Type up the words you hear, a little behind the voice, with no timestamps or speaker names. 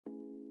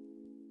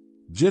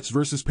Jets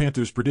vs.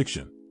 Panthers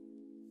prediction.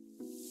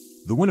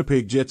 The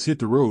Winnipeg Jets hit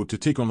the road to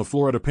take on the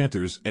Florida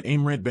Panthers at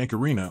Amerant Bank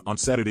Arena on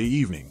Saturday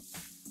evening.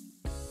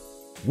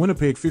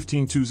 Winnipeg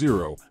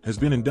 15-2-0 has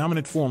been in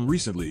dominant form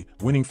recently,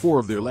 winning 4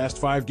 of their last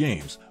 5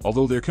 games,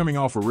 although they're coming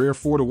off a rare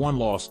 4-1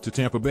 loss to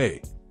Tampa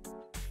Bay.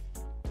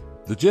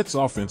 The Jets'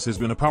 offense has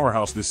been a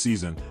powerhouse this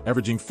season,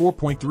 averaging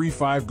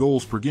 4.35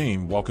 goals per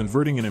game while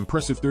converting an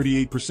impressive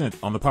 38%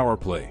 on the power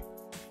play.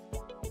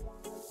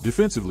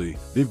 Defensively,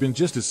 they've been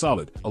just as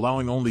solid,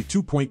 allowing only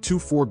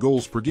 2.24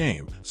 goals per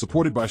game,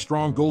 supported by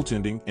strong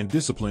goaltending and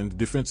disciplined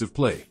defensive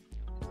play.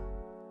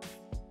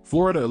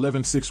 Florida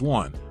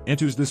 11-6-1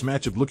 enters this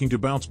matchup looking to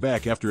bounce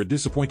back after a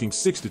disappointing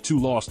 6-2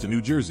 loss to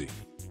New Jersey.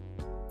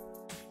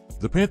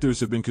 The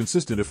Panthers have been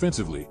consistent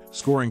offensively,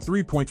 scoring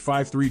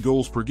 3.53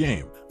 goals per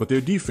game, but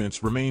their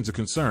defense remains a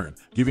concern,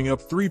 giving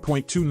up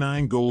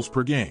 3.29 goals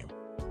per game.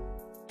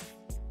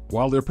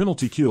 While their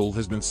penalty kill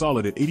has been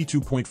solid at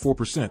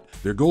 82.4%,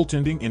 their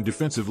goaltending and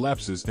defensive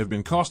lapses have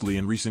been costly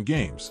in recent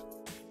games.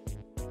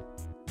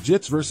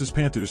 Jets vs.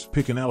 Panthers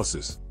pick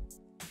analysis.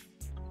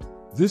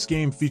 This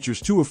game features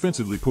 2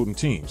 offensively potent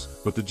teams,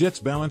 but the Jets'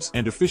 balance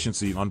and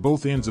efficiency on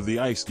both ends of the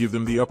ice give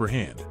them the upper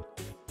hand.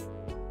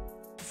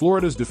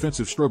 Florida's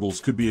defensive struggles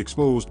could be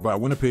exposed by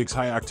Winnipeg's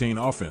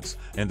high-octane offense,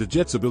 and the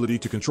Jets' ability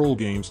to control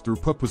games through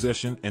puck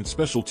possession and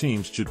special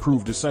teams should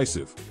prove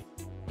decisive.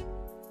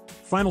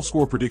 Final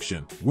score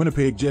prediction: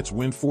 Winnipeg Jets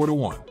win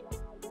 4-1.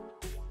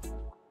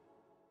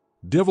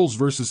 Devils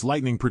vs.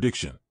 Lightning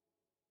prediction.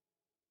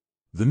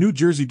 The New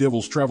Jersey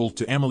Devils traveled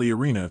to Amalie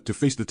Arena to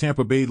face the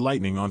Tampa Bay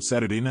Lightning on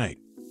Saturday night.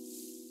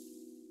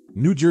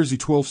 New Jersey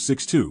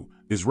 12-6-2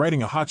 is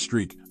riding a hot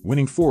streak,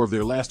 winning 4 of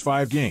their last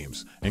 5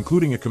 games,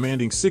 including a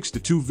commanding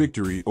 6-2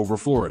 victory over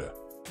Florida.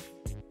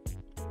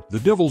 The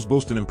Devils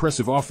boast an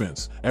impressive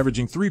offense,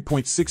 averaging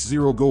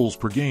 3.60 goals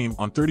per game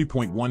on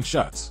 30.1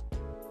 shots.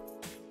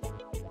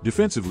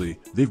 Defensively,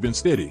 they've been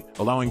steady,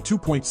 allowing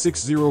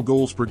 2.60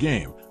 goals per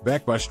game,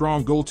 backed by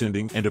strong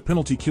goaltending and a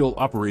penalty kill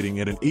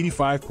operating at an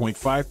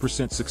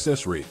 85.5%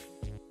 success rate.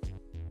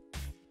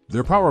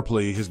 Their power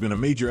play has been a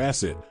major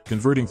asset,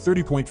 converting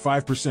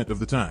 30.5% of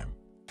the time.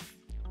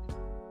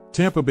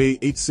 Tampa Bay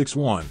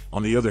 8-6-1,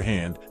 on the other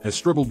hand, has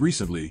struggled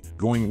recently,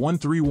 going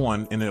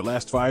 1-3-1 in their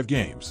last 5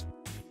 games.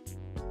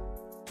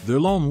 Their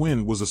lone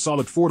win was a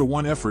solid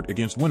 4-1 effort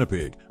against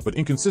Winnipeg, but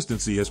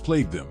inconsistency has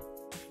plagued them.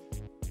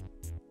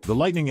 The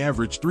Lightning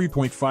averaged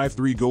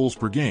 3.53 goals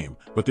per game,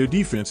 but their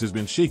defense has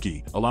been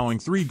shaky, allowing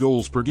 3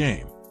 goals per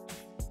game.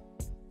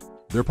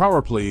 Their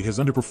power play has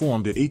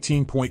underperformed at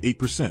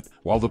 18.8%,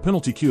 while the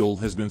penalty kill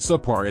has been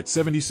subpar at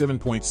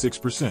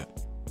 77.6%.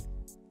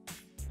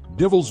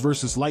 Devils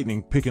vs.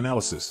 Lightning pick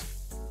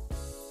analysis.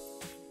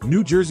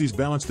 New Jersey's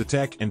balanced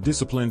attack and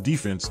disciplined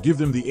defense give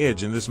them the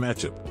edge in this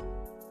matchup.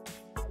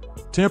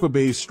 Tampa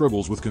Bay's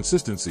struggles with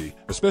consistency,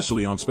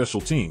 especially on special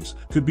teams,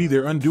 could be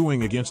their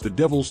undoing against the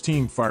Devils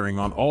team firing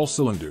on all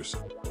cylinders.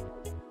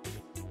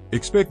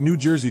 Expect New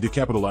Jersey to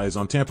capitalize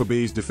on Tampa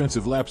Bay's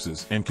defensive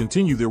lapses and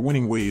continue their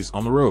winning ways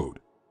on the road.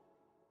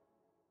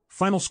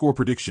 Final score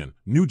prediction: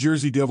 New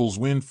Jersey Devils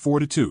win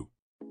 4-2.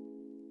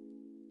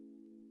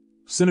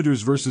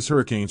 Senators vs.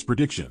 Hurricanes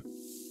prediction.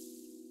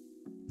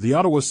 The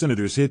Ottawa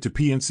Senators head to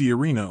PNC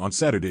Arena on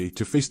Saturday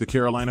to face the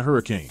Carolina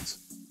Hurricanes.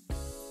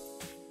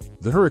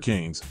 The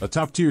Hurricanes, a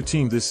top-tier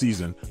team this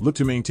season, look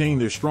to maintain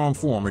their strong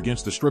form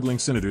against the struggling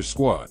Senators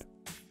squad.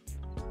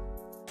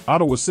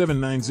 Ottawa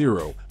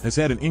 7-9-0 has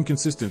had an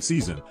inconsistent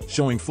season,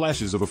 showing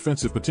flashes of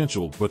offensive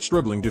potential but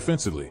struggling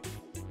defensively.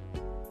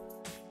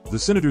 The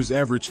Senators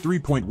average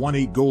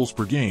 3.18 goals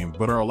per game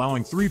but are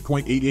allowing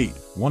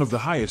 3.88, one of the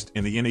highest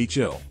in the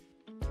NHL.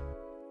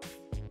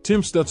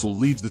 Tim Stützle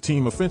leads the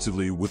team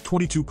offensively with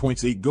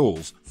 22.8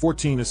 goals,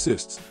 14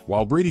 assists,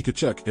 while Brady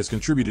Tkachuk has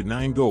contributed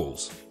 9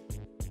 goals.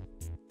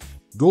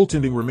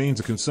 Goaltending remains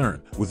a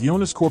concern, with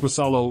Jonas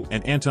Korpisalo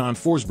and Anton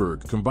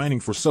Forsberg combining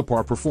for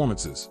subpar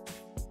performances.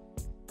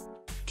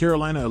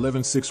 Carolina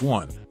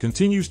 11-6-1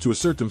 continues to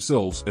assert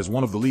themselves as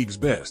one of the league's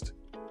best.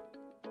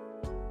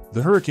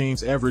 The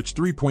Hurricanes average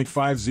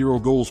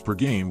 3.50 goals per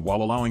game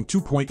while allowing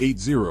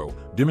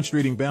 2.80,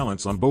 demonstrating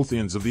balance on both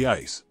ends of the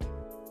ice.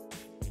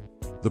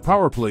 The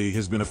power play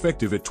has been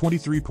effective at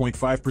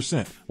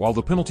 23.5%, while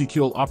the penalty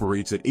kill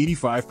operates at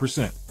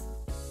 85%.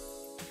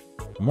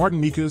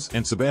 Martin Necas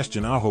and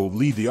Sebastian Aho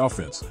lead the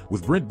offense,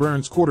 with Brent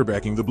Burns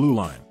quarterbacking the blue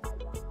line.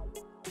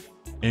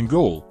 In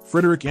goal,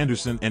 Frederik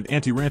Andersen and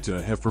Antti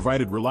Ranta have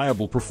provided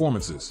reliable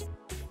performances.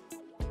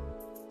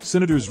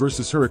 Senators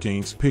vs.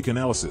 Hurricanes pick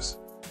analysis.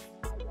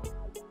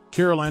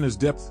 Carolina's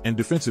depth and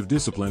defensive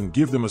discipline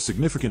give them a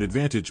significant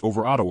advantage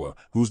over Ottawa,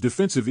 whose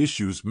defensive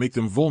issues make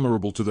them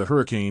vulnerable to the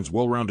Hurricanes'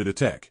 well-rounded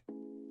attack.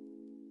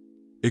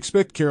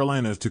 Expect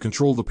Carolina to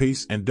control the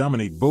pace and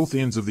dominate both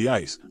ends of the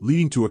ice,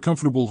 leading to a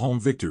comfortable home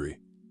victory.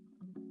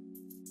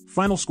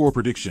 Final score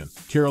prediction: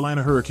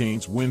 Carolina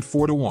Hurricanes win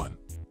 4-1.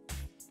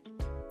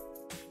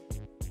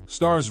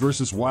 Stars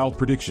vs. Wild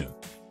prediction.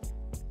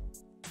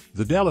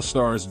 The Dallas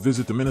Stars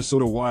visit the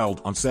Minnesota Wild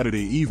on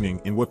Saturday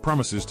evening in what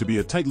promises to be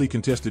a tightly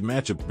contested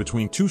matchup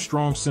between 2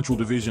 strong Central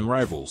Division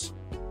rivals.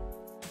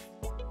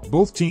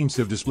 Both teams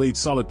have displayed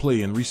solid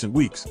play in recent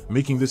weeks,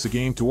 making this a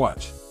game to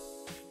watch.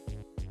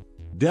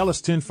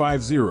 Dallas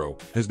 10-5-0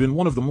 has been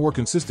one of the more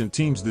consistent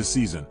teams this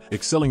season,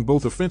 excelling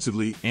both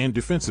offensively and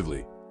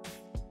defensively.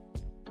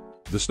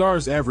 The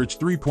Stars average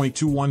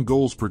 3.21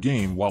 goals per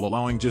game while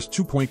allowing just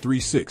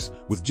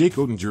 2.36, with Jake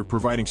Oettinger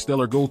providing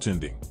stellar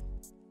goaltending.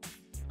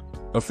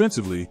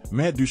 Offensively,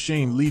 Matt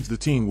Duchene leads the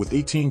team with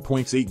 18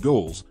 points, 8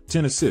 goals,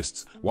 10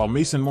 assists, while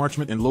Mason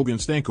Marchment and Logan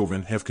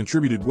Stankoven have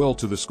contributed well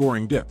to the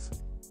scoring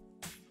depth.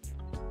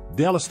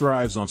 Dallas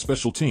thrives on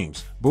special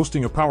teams,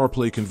 boasting a power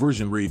play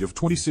conversion rate of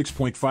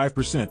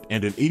 26.5%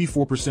 and an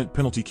 84%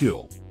 penalty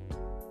kill.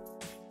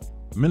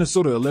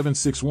 Minnesota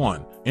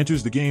 11-6-1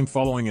 enters the game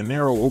following a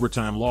narrow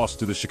overtime loss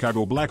to the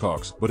Chicago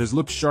Blackhawks, but has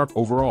looked sharp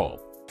overall.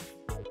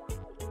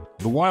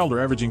 The Wild are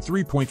averaging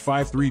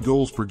 3.53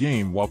 goals per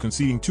game while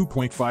conceding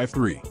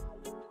 2.53.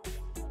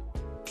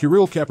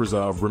 Kirill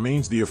Kaprizov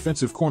remains the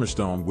offensive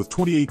cornerstone with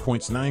 28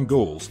 points, 9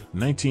 goals,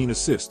 19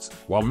 assists,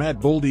 while Matt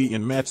Boldy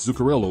and Matt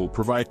Zuccarello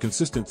provide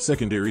consistent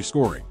secondary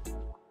scoring.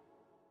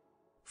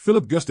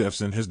 Philip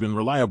Gustafsson has been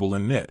reliable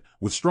in net,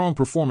 with strong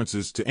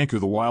performances to anchor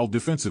the Wild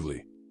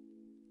defensively.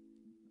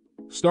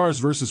 Stars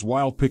vs.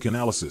 Wild pick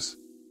analysis.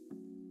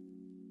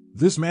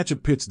 This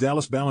matchup pits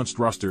Dallas' balanced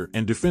roster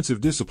and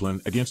defensive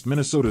discipline against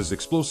Minnesota's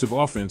explosive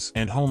offense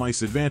and home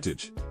ice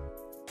advantage.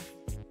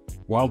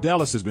 While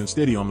Dallas has been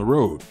steady on the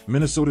road,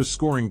 Minnesota's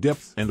scoring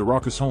depth and the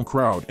raucous home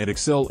crowd at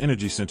Xcel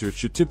Energy Center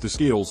should tip the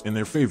scales in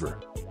their favor.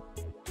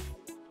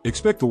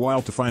 Expect the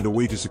Wild to find a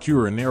way to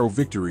secure a narrow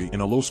victory in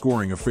a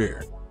low-scoring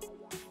affair.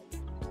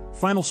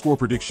 Final score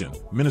prediction: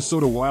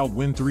 Minnesota Wild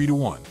win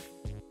 3-1.